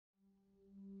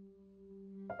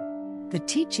The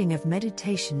teaching of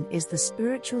meditation is the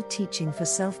spiritual teaching for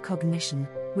self-cognition,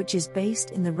 which is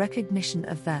based in the recognition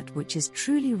of that which is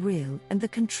truly real and the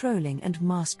controlling and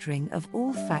mastering of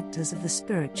all factors of the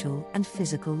spiritual and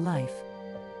physical life.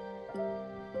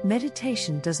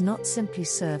 Meditation does not simply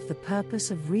serve the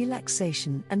purpose of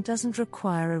relaxation and doesn't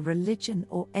require a religion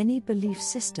or any belief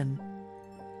system.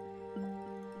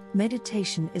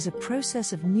 Meditation is a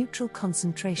process of neutral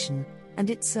concentration, and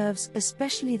it serves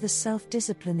especially the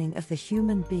self-disciplining of the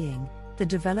human being, the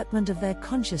development of their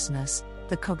consciousness,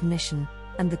 the cognition,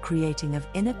 and the creating of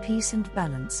inner peace and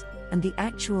balance, and the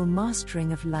actual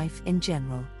mastering of life in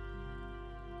general.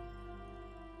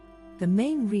 The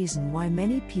main reason why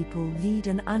many people lead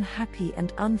an unhappy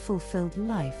and unfulfilled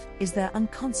life is their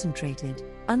unconcentrated,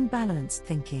 unbalanced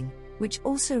thinking, which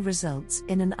also results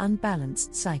in an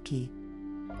unbalanced psyche.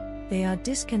 They are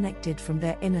disconnected from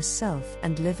their inner self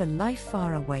and live a life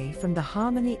far away from the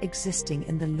harmony existing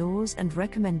in the laws and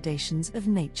recommendations of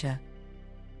nature.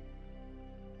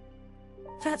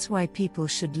 That's why people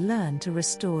should learn to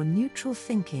restore neutral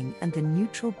thinking and the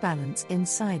neutral balance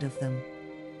inside of them.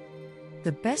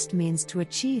 The best means to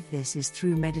achieve this is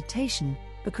through meditation,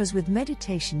 because with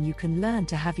meditation you can learn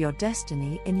to have your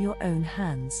destiny in your own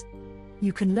hands.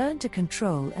 You can learn to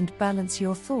control and balance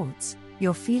your thoughts,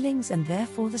 your feelings, and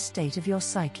therefore the state of your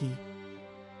psyche.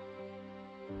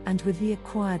 And with the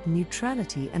acquired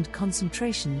neutrality and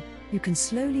concentration, you can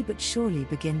slowly but surely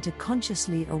begin to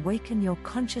consciously awaken your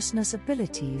consciousness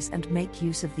abilities and make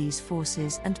use of these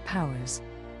forces and powers.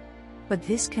 But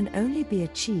this can only be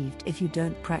achieved if you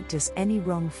don't practice any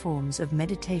wrong forms of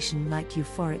meditation like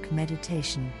euphoric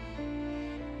meditation.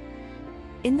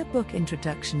 In the book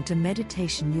Introduction to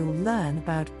Meditation you'll learn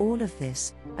about all of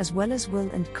this, as well as will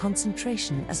and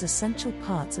concentration as essential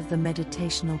parts of the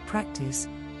meditational practice,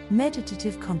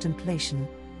 meditative contemplation,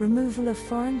 removal of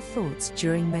foreign thoughts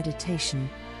during meditation,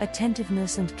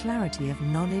 attentiveness and clarity of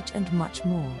knowledge, and much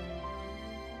more.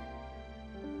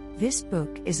 This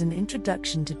book is an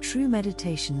introduction to true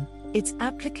meditation, its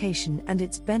application and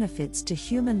its benefits to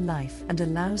human life, and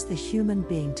allows the human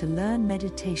being to learn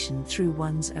meditation through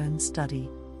one's own study.